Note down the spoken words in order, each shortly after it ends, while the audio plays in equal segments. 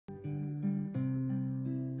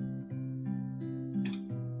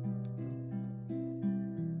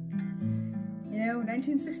know,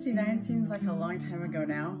 1969 seems like a long time ago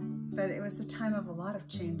now, but it was a time of a lot of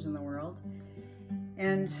change in the world.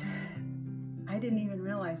 And I didn't even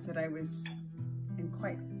realize that I was in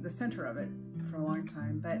quite the center of it for a long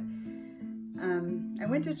time. But I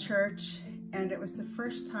went to church, and it was the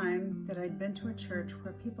first time that I'd been to a church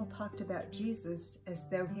where people talked about Jesus as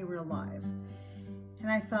though he were alive. And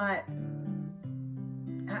I thought,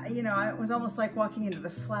 you know, it was almost like walking into the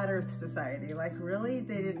Flat Earth Society. Like, really?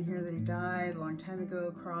 They didn't hear that he died a long time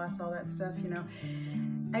ago, cross, all that stuff, you know.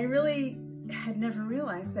 I really had never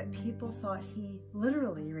realized that people thought he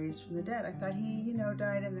literally raised from the dead. I thought he, you know,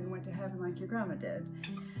 died and then went to heaven like your grandma did.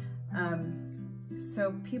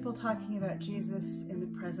 So people talking about Jesus in the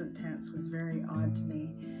present tense was very odd to me.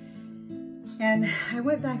 And I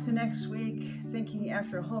went back the next week thinking,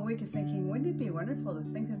 after a whole week of thinking, wouldn't it be wonderful to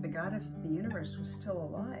think that the God of the universe was still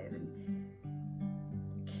alive and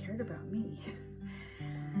cared about me?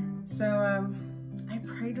 So I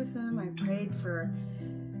prayed with him. I prayed for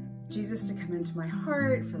Jesus to come into my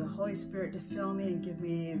heart, for the Holy Spirit to fill me and give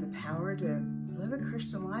me the power to live a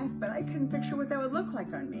Christian life, but I couldn't picture what that would look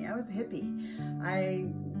like on me. I was a hippie.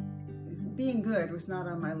 Being good was not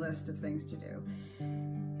on my list of things to do.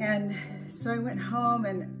 And so I went home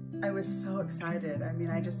and I was so excited. I mean,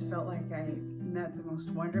 I just felt like I met the most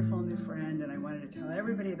wonderful new friend, and I wanted to tell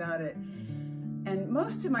everybody about it. And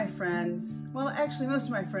most of my friends, well, actually most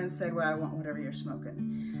of my friends said, well, I want whatever you're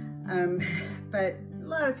smoking. But a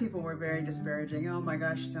lot of people were very disparaging. Oh my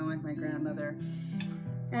gosh, you sound like my grandmother.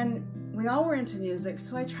 And we all were into music,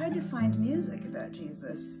 so I tried to find music about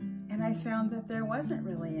Jesus, and I found that there wasn't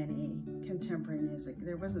really any contemporary music.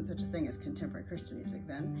 There wasn't such a thing as contemporary Christian music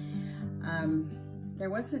then. There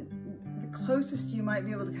wasn't, the closest you might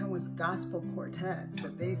be able to come was gospel quartets,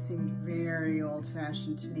 but they seemed very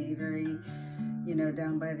old-fashioned to me, very, you know,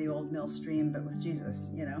 down by the old mill stream, but with Jesus,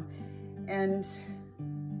 you know. And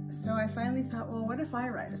so I finally thought, well, what if I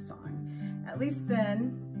write a song? At least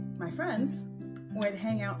then my friends would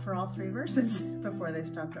hang out for all 3 verses before they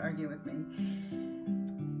stopped to argue with me.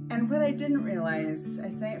 And what I didn't realize, I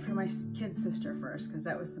sang it for my kid sister first, because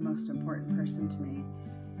that was the most important person to me.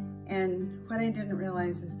 And what I didn't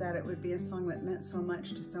realize is that it would be a song that meant so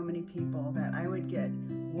much to so many people, that I would get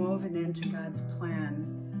woven into God's plan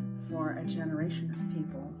for a generation of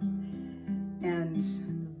people. And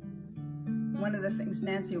one of the things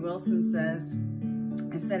Nancy Wilson says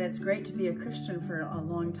is that it's great to be a Christian for a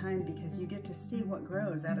long time because you get to see what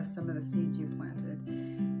grows out of some of the seeds you planted.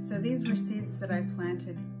 So these were seeds that I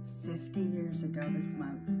planted 50 years ago this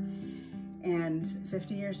month. And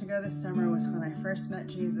 50 years ago this summer was when I first met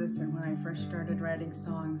Jesus and when I first started writing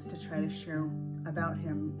songs to try to share about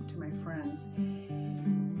him to my friends.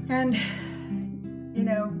 And, you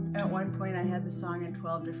know, at one point I had the song in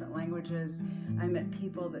 12 different languages. I met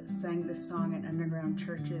people that sang this song in underground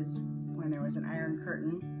churches when there was an Iron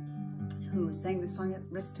Curtain, who sang the song at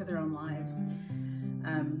risk to their own lives.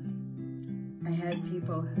 I had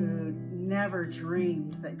people who never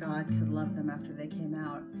dreamed that God could love them after they came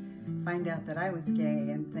out find out that I was gay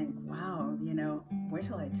and think, wow, you know, wait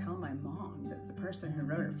till I tell my mom that the person who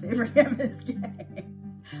wrote her favorite hymn is gay.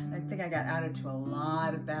 I think I got outed to a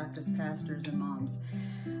lot of Baptist pastors and moms.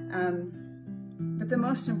 But the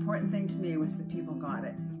most important thing to me was that people got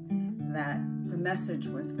it, that the message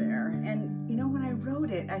was there. And, you know, when I wrote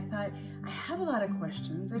it, I thought, I have a lot of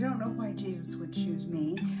questions. I don't know why Jesus would choose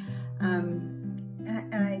me. And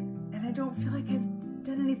I don't feel like I've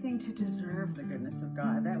done anything to deserve the goodness of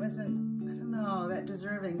God. That wasn't, I don't know, that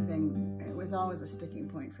deserving thing, it was always a sticking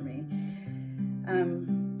point for me.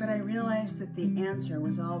 But I realized that the answer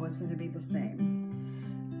was always going to be the same,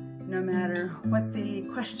 no matter what the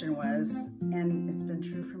question was. And it's been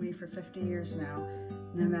true for me for 50 years now.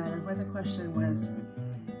 No matter what the question was,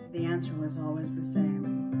 the answer was always the same.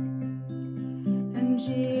 And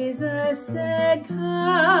Jesus said,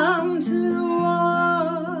 come to the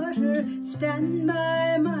water, stand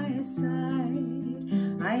by my side.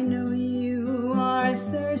 I know you are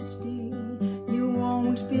thirsty, you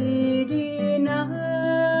won't be denied.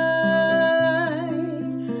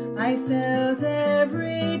 I felt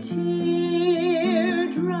every teardrop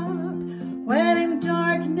when in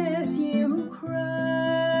darkness you cried,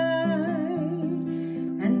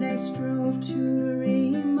 and I strove to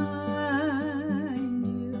remind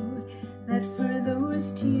you that for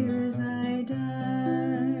those tears I died.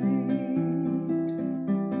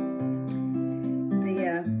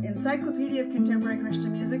 The Encyclopedia of Contemporary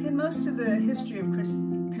Christian Music, and most of the history of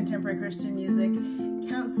contemporary Christian music,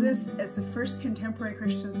 counts this as the first contemporary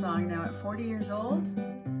Christian song. Now at 40 years old,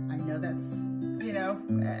 I know that's, you know,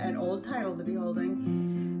 an old title to be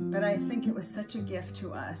holding, but I think it was such a gift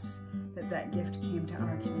to us that that gift came to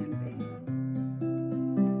our community.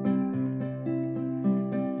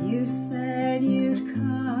 You said you'd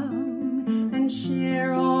come and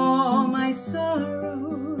share all my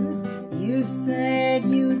sorrows. You said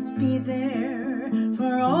you'd be there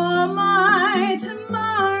for all my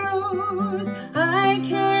tomorrows. I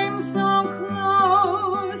came so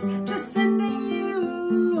close to sending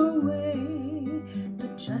you away,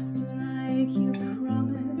 but just like you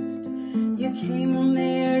promised, you came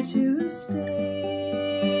there to stay.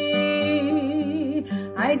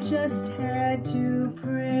 I just had to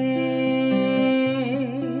pray,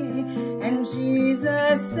 and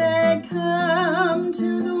Jesus said, come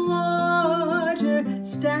to the water,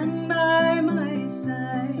 stand by my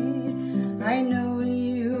side. I know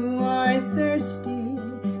you are thirsty,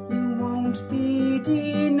 you won't be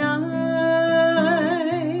denied.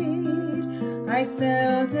 I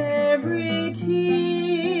felt every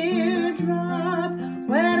teardrop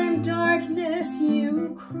when in darkness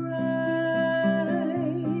you cried,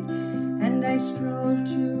 and I strove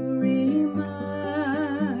to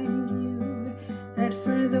remind you that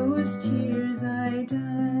for those tears I died.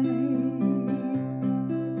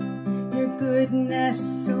 Your goodness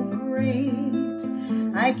so great,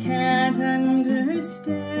 I can't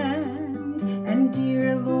understand, and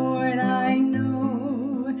dear Lord, I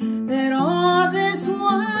know that all this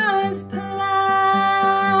was planned.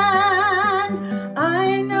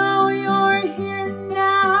 I know you're here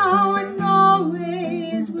now and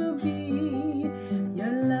always will be.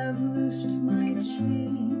 Your love loosed my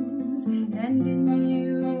chains, and in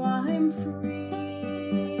you I'm free.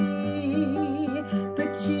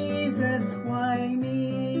 But Jesus, why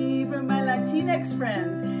me? For my Latinx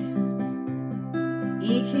friends.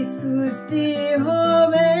 Y Jesús dijo,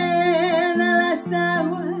 ven a las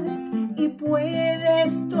aguas y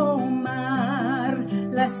puedes tomar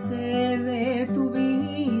la sed de tu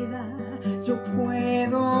vida. Yo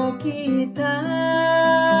puedo quitar